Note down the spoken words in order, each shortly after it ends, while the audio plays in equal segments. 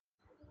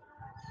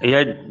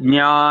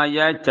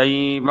यज्ञाय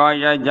चैव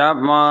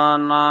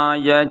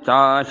यजमानाय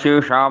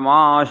चाशिषमाशास्त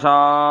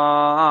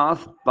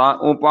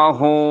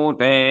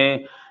उपहूते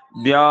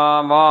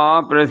द्यावा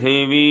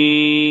पृथिवी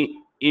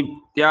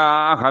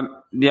इत्याह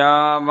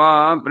द्यावा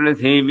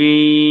पृथिवी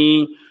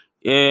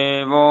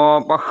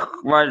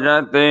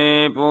एवोपह्वजते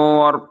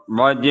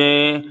पूर्वजे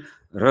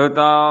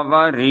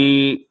ऋतावरी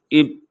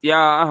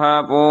इत्याह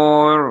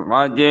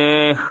पूर्वजे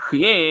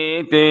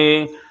ह्येते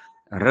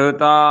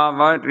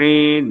ऋतावरी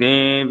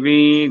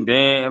देवी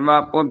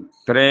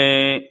देवपुत्रे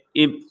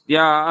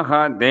इत्याह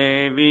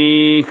देवी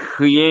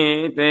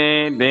ह्येते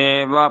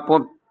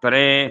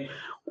देवपुत्रे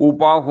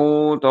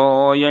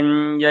उपहूतोऽयं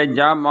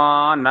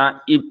यजमान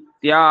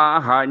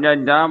इत्याह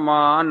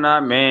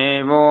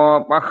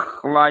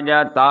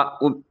यजमानमेवोपह्वजत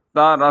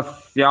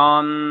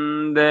उत्तरस्यां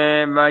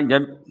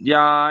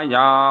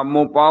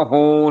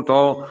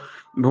देवयज्ञायामुपहूतो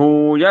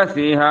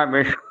भूयसि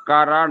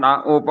हविष्करण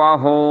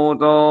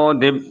उपहूतो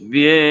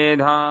दिव्ये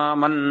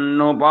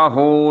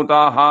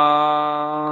धामन्नुपहूतः।